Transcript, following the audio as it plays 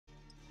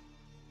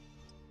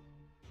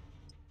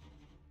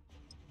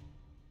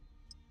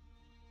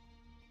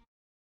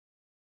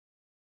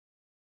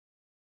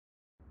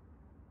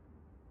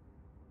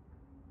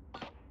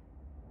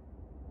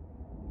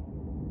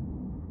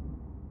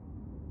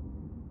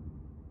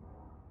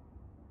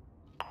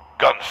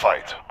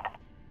Gunfight.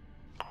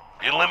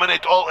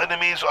 Eliminate all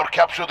enemies or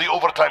capture the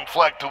overtime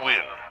flag to win.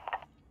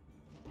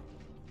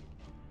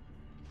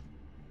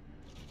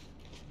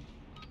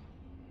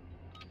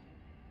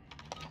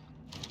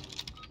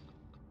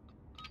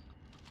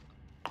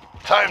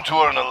 Time to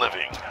earn a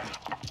living.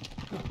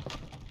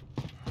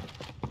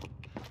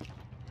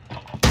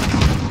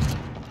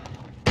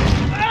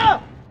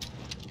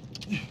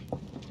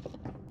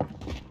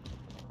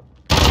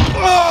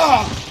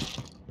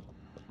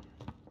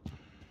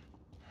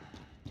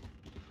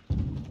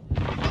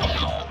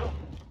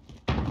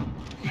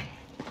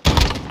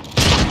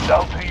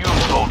 Down to you,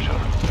 soldier.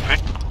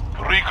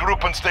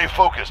 Regroup and stay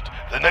focused.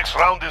 The next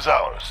round is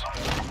ours.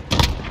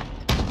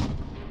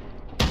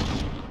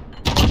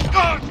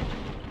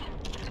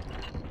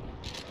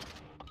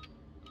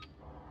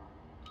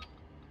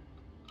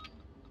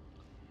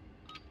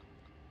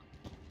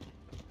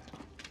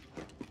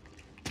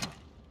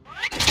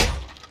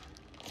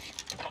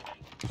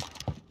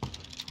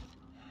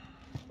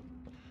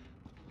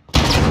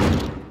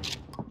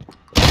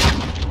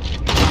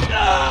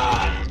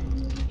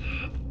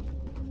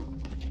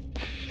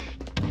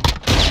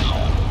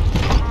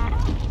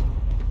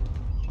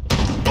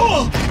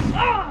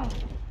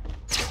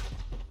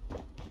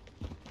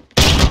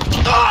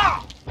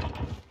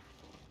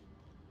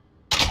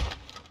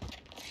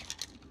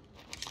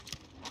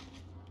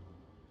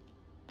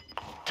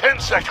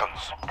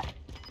 Seconds.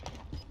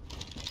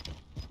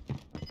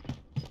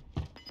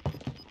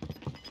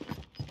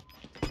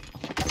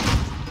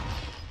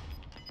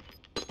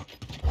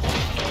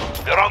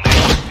 They're on the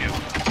objective.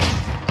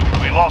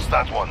 We lost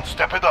that one.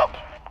 Step it up.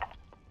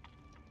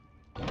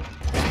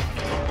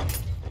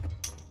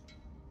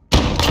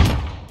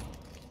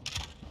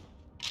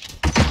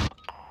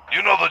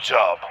 You know the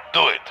job.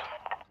 Do it.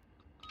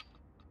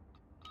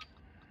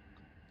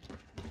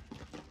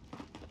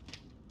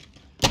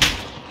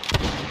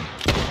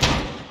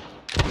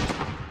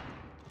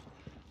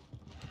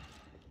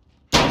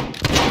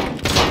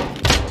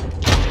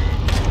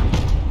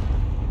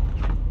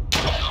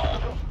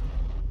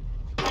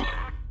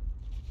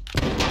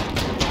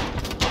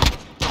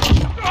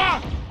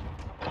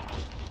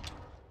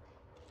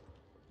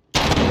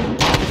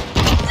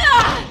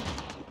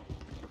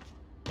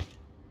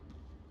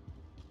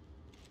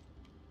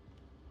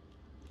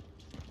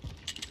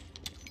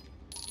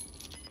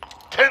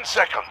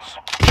 Seconds.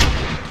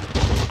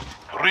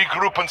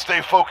 Regroup and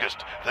stay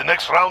focused. The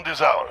next round is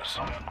ours.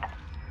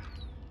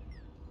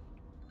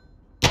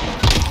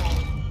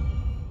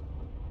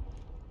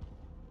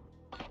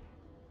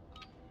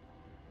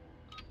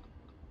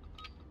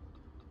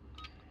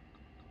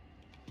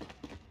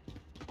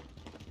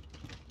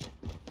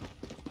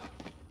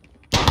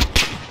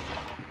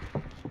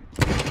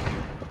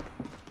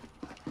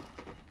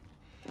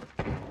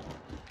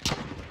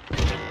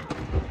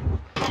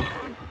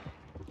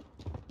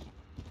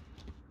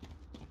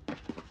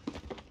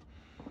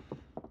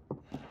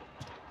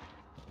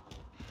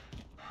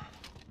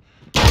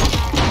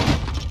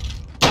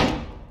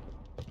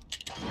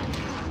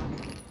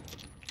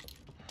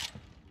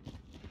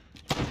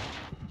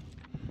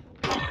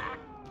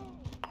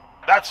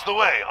 That's the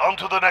way. On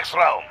to the next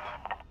round.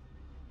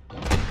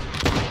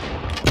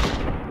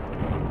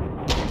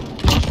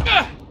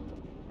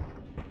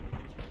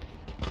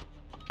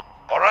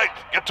 All right,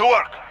 get to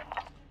work.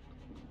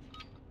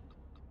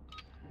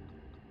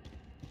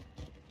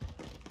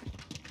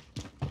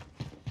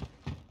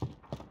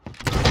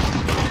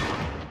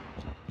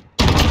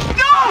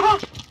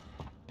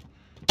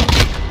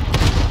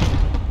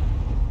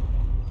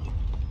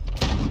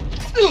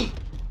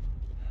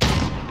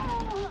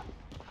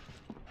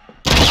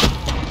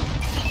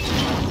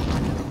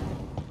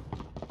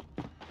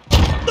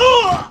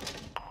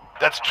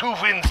 That's 2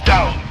 wins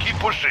down. Keep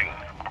pushing.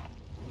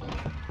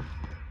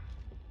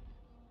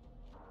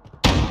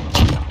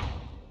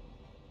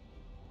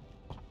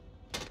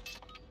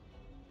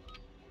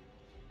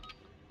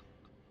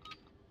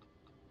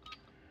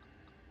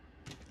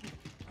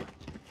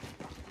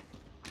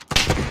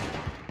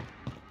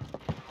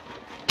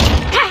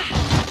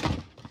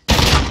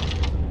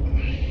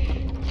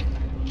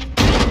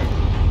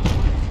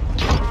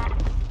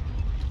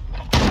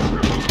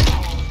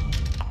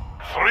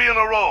 In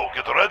a row.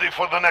 Get ready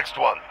for the next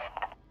one.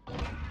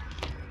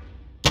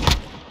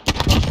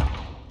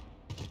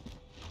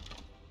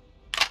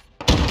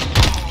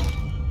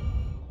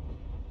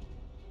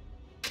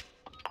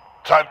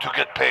 Time to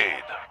get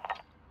paid.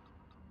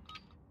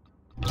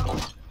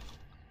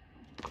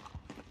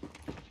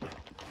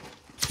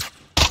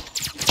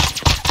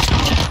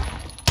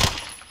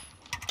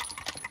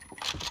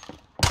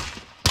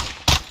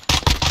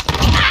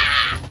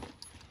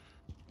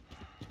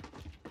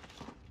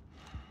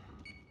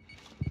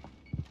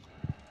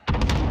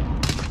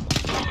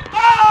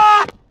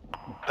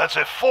 That's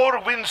a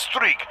 4-win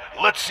streak.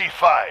 Let's see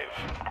 5.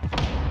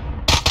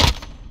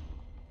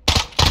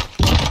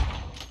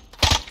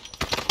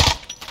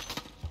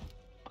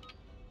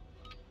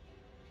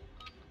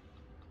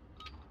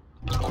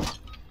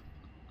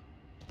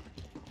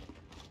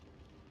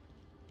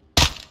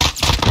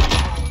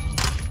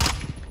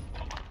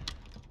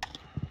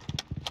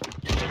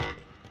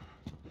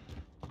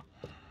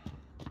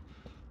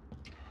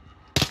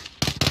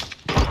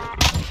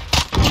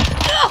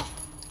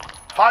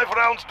 5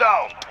 rounds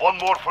down. One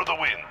more for the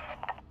win.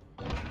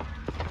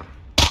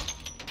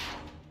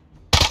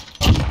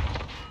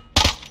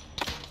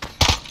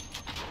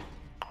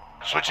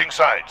 Switching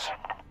sides.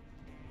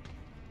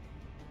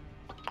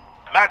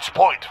 Match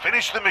point.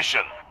 Finish the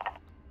mission.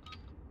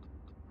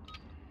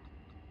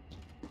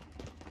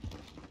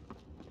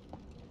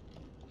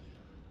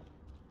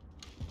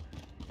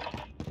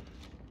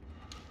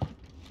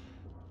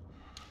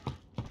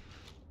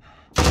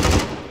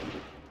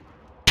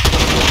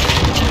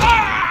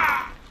 Ah!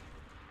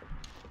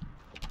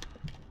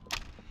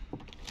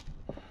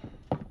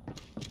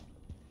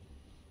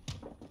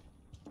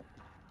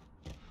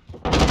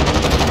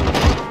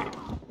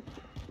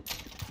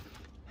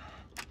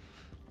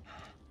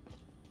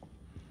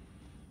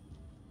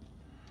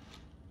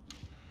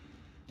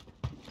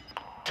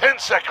 10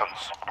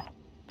 seconds.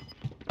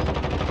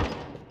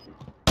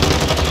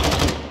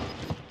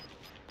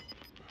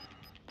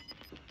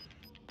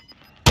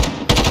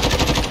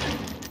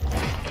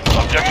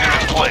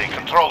 Objective in play.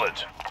 Control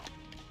it.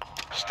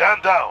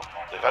 Stand down.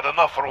 They've had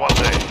enough for one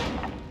day.